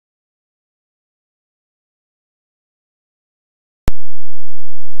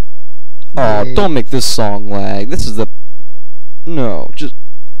Oh, Yay. don't make this song lag. This is the... No, just...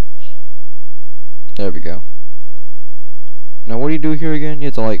 There we go. Now, what do you do here again? You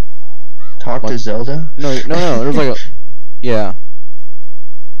have to, like... Talk to Zelda? No, there's like a... Yeah.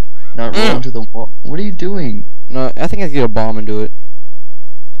 Not roll into the wall. What are you doing? No, I think I can get a bomb and do it.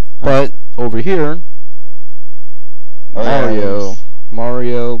 But, over here... Oh, Mario. yeah,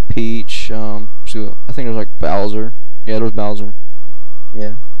 Mario, Peach, so I think there's like Bowser. Yeah, there's Bowser.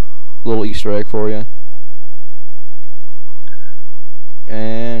 yeah. Little Easter egg for you.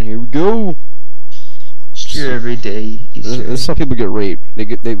 And here we go. It's your everyday Easter This is how people get raped. They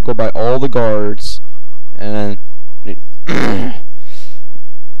go by all the guards, and then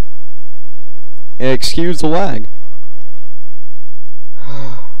excuse the lag.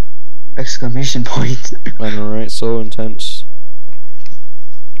 Exclamation point. I know, right? So intense.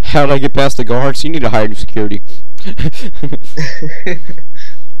 How did I get past the guards? You need to hire new security.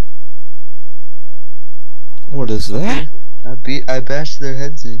 What is that? I bashed their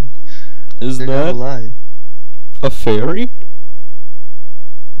heads in. Is They're not that alive. a fairy?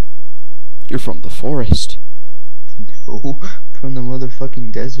 You're from the forest. No, from the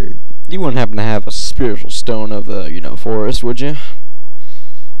motherfucking desert. You wouldn't happen to have a spiritual stone of the, forest, would you?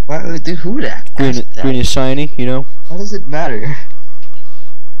 Why would who that? Green and shiny, Why does it matter?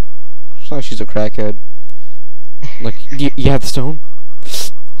 As long as she's a crackhead. Like, you have the stone?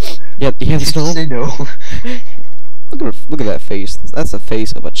 Yeah, you have the stone? Say no. Look at that face. That's the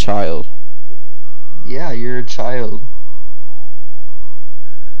face of a child. Yeah, you're a child.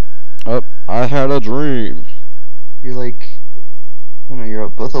 Oh, I had a dream. You're like, I don't know, you're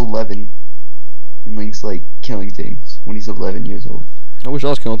both 11. And Link's like killing things when he's 11 years old. I wish I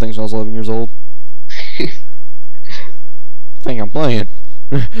was killing things when I was 11 years old. I think I'm playing.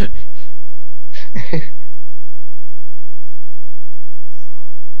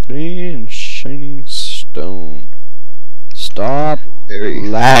 Green shining stone. Stop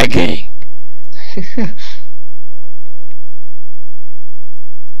lagging.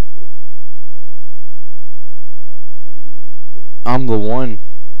 I'm the one.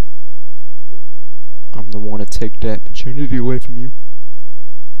 I'm the one to take that virginity away from you.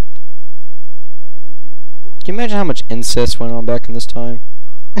 Can you imagine how much incest went on back in this time?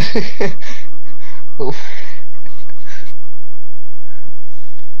 Oh.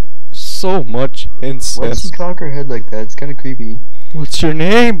 So much incest. Why does she cock her head like that? It's kind of creepy. What's your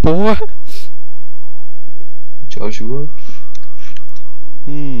name, boy? Joshua?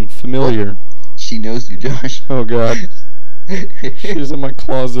 Familiar. She knows you, Josh. Oh god. She's in my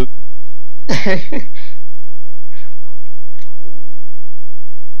closet.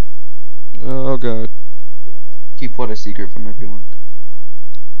 Oh god. Keep what a secret from everyone.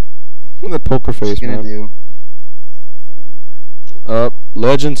 The poker face, What's she gonna man. do?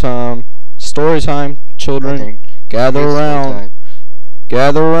 Legend time. Story time, children. Nothing. Gather It's around. time.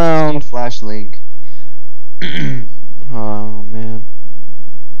 Gather around. Flash Link. Oh man.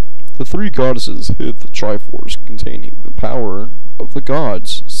 The three goddesses hid the Triforce containing the power of the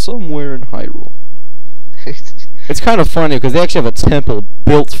gods somewhere in Hyrule. It's kind of funny because they actually have a temple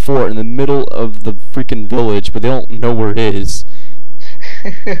built for it in the middle of the freaking village, but they don't know where it is.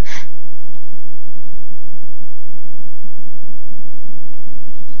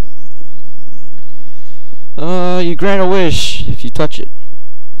 You grant a wish if you touch it.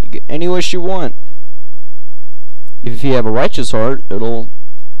 You get any wish you want. If you have a righteous heart, it'll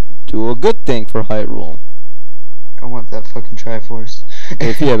do a good thing for Hyrule. I want that fucking Triforce.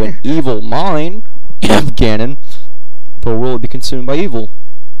 If you have an evil mind, Ganon, the world will be consumed by evil.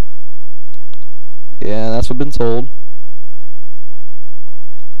 Yeah, that's what I've been told.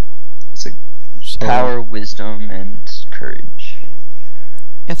 It's like power, wisdom, and courage.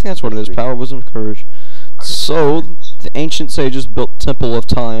 I think that's what it is. Power, wisdom, courage. So, the ancient sages built Temple of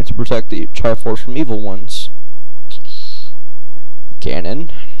Time to protect the Triforce from evil ones. Ganon.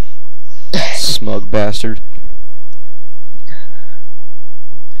 Smug bastard.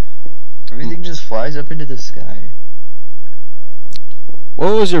 Everything just flies up into the sky.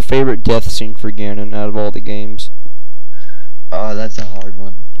 What was your favorite death scene for Ganon out of all the games? Oh, that's a hard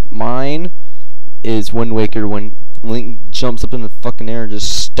one. Mine is Wind Waker when Link jumps up in the fucking air and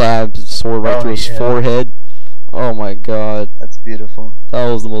just stabs his sword right through his forehead. Oh my god. That's beautiful. That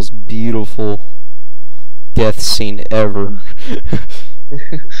was the most beautiful death scene ever.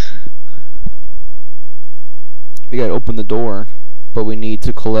 We gotta open the door, but we need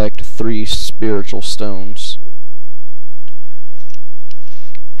to collect 3 spiritual stones.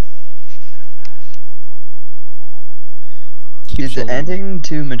 Dude, the ending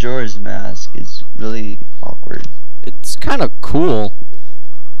to Majora's Mask is really awkward. It's kind of cool.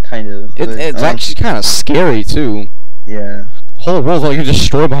 kind of. It's actually kind of scary too. Yeah. The whole world's like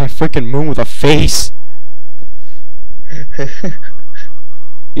destroyed by a freaking moon with a face.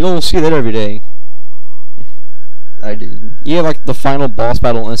 You don't see that every day. I do. You have like the final boss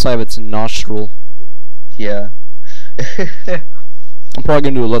battle inside of its nostril. Yeah. I'm probably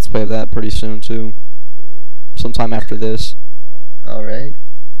gonna do a let's play of that pretty soon too. Sometime after this. Alright.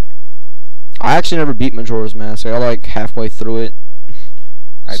 I actually never beat Majora's Mask. I got like halfway through it.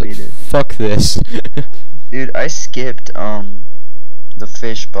 I beat it. Fuck this. Dude, I skipped the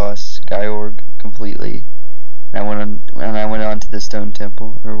fish boss Skyorg completely. And I went on to the stone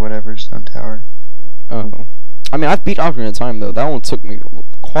temple or whatever, stone tower. Oh. I mean, I've beat Ocarina of Time though. That one took me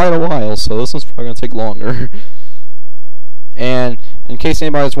quite a while, so this one's probably gonna take longer. And in case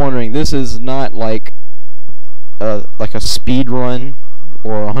anybody's wondering, this is not like a speed run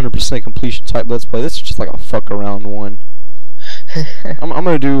or 100% completion type let's play. This is just like a fuck around one. I'm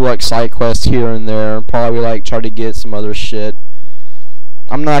gonna do like side quests here and there. Probably like try to get some other shit.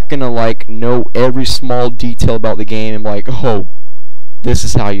 I'm not gonna like know every small detail about the game and like, oh, this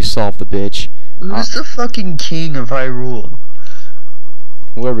is how you solve the bitch. Who's the fucking king of Hyrule?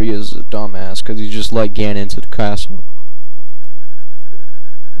 Whoever he is a dumbass because he just let Ganon into the castle.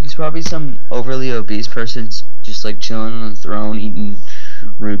 He's probably some overly obese person just like chilling on a throne eating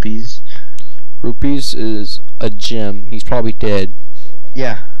rupees. Rupees is a gem. He's probably dead.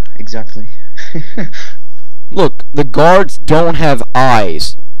 Yeah, exactly. Look, the guards don't have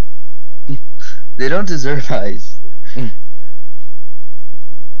eyes. They don't deserve eyes.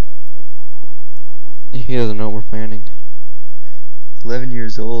 He doesn't know what we're planning. 11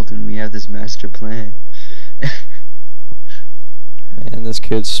 years old and we have this master plan. Man, this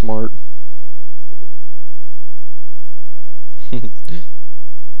kid's smart.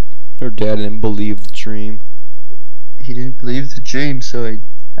 Her dad didn't believe the dream. He didn't believe the dream, so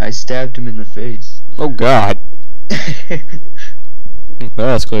I stabbed him in the face. Oh God. That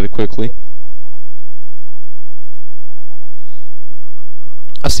escalated quickly.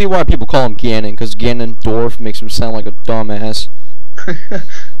 I see why people call him Ganon, because Ganondorf makes him sound like a dumbass.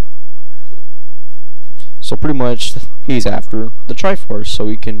 So pretty much he's after the Triforce, so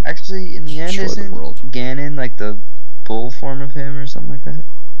he can actually in the end isn't Ganon like the bull form of him or something like that?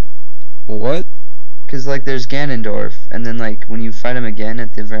 What? Cause like there's Ganondorf, and then like when you fight him again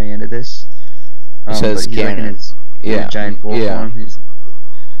at the very end of this, it says Ganon. Like in his giant bull form. He's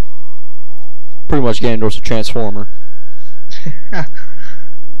pretty much Ganondorf's a transformer.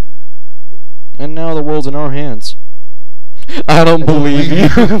 And now the world's in our hands. I don't believe you.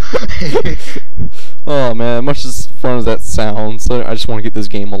 Oh man, much as fun as that sounds, I just want to get this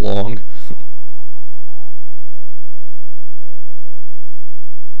game along.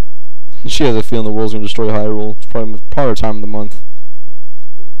 She has a feeling the world's gonna destroy Hyrule. It's probably part of the time of the month.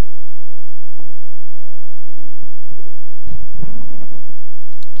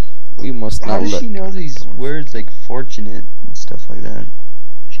 We must not let. How does she know these words like fortunate and stuff like that?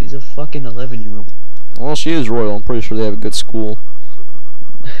 She's a fucking 11-year-old. Well, she is royal. I'm pretty sure they have a good school.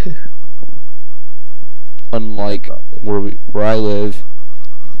 Unlike where I live,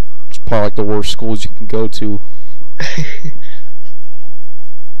 it's probably like the worst schools you can go to.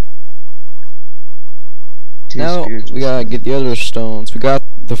 Now we gotta get the other stones. We got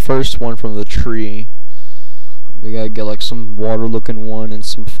the first one from the tree. We gotta get like some water looking one and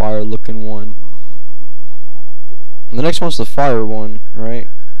some fire looking one. And the next one's the fire one, right?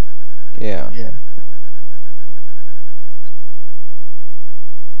 Yeah. Yeah.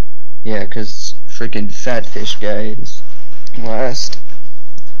 Yeah, cause freaking fat fish guy is last.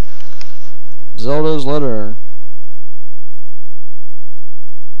 Zelda's letter.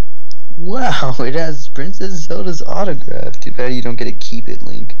 Wow, it has Princess Zelda's autograph. Too bad you don't get to keep it,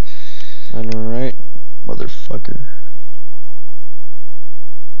 Link. I know, right? Motherfucker.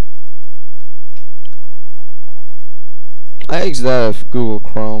 I exit out of Google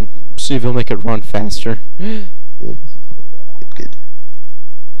Chrome. See if it'll make it run faster. Good. Good.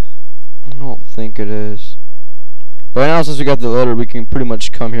 I don't think it is. But now since we got the letter, we can pretty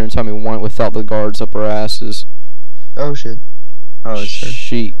much come here anytime we want without the guards up our asses. Oh shit. Oh, it's her.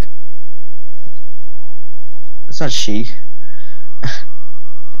 Chic. That's not Sheik.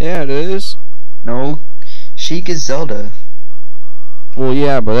 Yeah, it is. No. Sheik is Zelda. Well,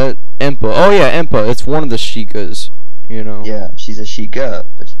 yeah, but that Impa. Oh yeah, Impa. It's one of the Sheikahs. You know. Yeah, she's a Sheikah,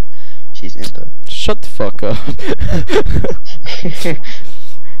 but she's Impa. Shut the fuck up.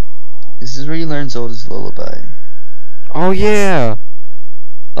 This is where you learn Zelda's lullaby. Oh yeah.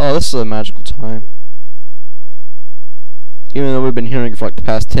 Oh, this is a magical time. Even though we've been hearing it for like the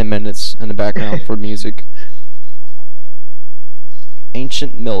past 10 minutes in the background for music.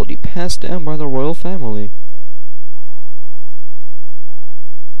 ancient melody passed down by the royal family.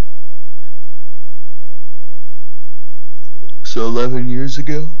 So 11 years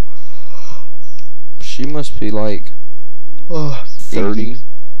ago? She must be like 30.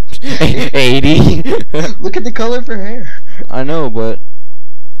 80. Look at the color of her hair. I know, but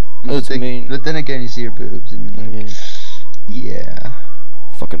But then again, you see her boobs and you're like, yeah.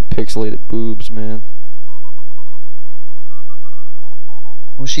 Fucking pixelated boobs, man.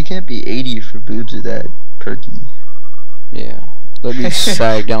 Well, she can't be 80 if her boobs are that perky. Yeah. Let me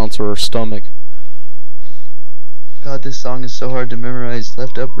sag down to her stomach. God, this song is so hard to memorize.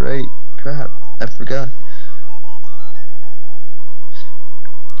 Left, up, right. Crap, I forgot.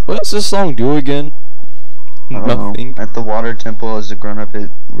 What does this song do again? I don't Nothing. know. At the water temple, as a grown-up,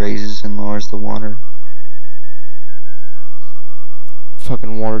 it raises and lowers the water.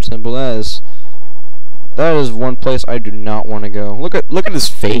 Fucking water temple. That is one place I do not want to go. Look at his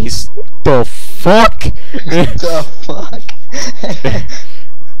face. The fuck? The fuck?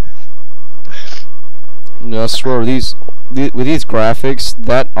 No, I swear, with these graphics,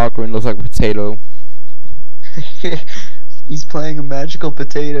 that Ocarina looks like a potato He's playing a magical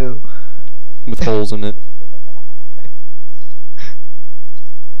potato with holes in it.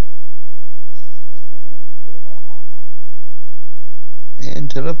 And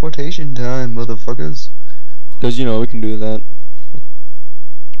teleportation time, motherfuckers. Cause you know we can do that.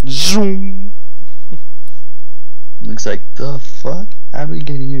 Zoom. Looks like the fuck? How do we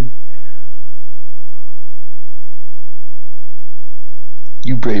get here?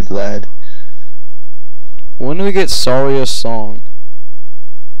 You brave lad. When do we get Saria's song?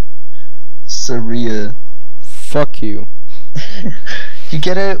 Saria. Fuck you. You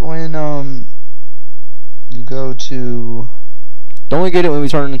get it when you go to. Don't we get it when we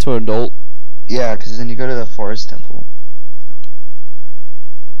turn into an adult? Yeah, because then you go to the forest temple.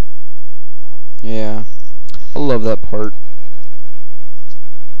 Yeah. I love that part.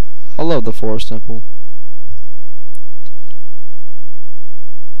 I love the forest temple.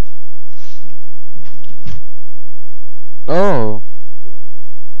 Oh.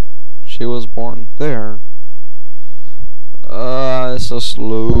 She was born there. It's so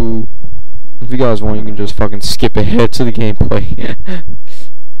slow. If you guys want, you can just fucking skip ahead to the gameplay.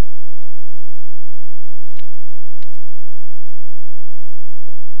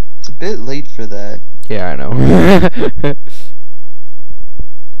 It's a bit late for that. Yeah, I know.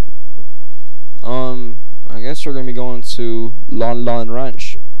 I guess we're gonna be going to Lon Lon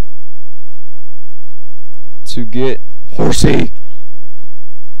Ranch to get horsey.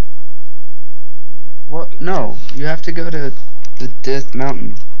 What? No, you have to go to the Death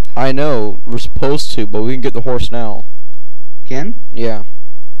Mountain. I know, we're supposed to, but we can get the horse now. Can? Yeah.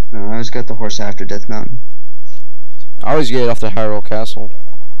 No, I always got the horse after Death Mountain. I always get it off the Hyrule Castle.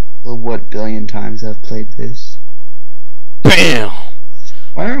 Well, what billion times I've played this? BAM!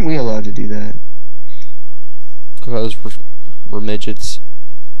 Why aren't we allowed to do that? Because we're midgets.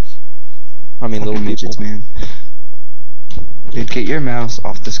 I mean, little midgets, people. Man. Dude, get your mouse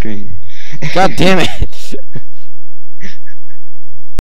off the screen. God damn it!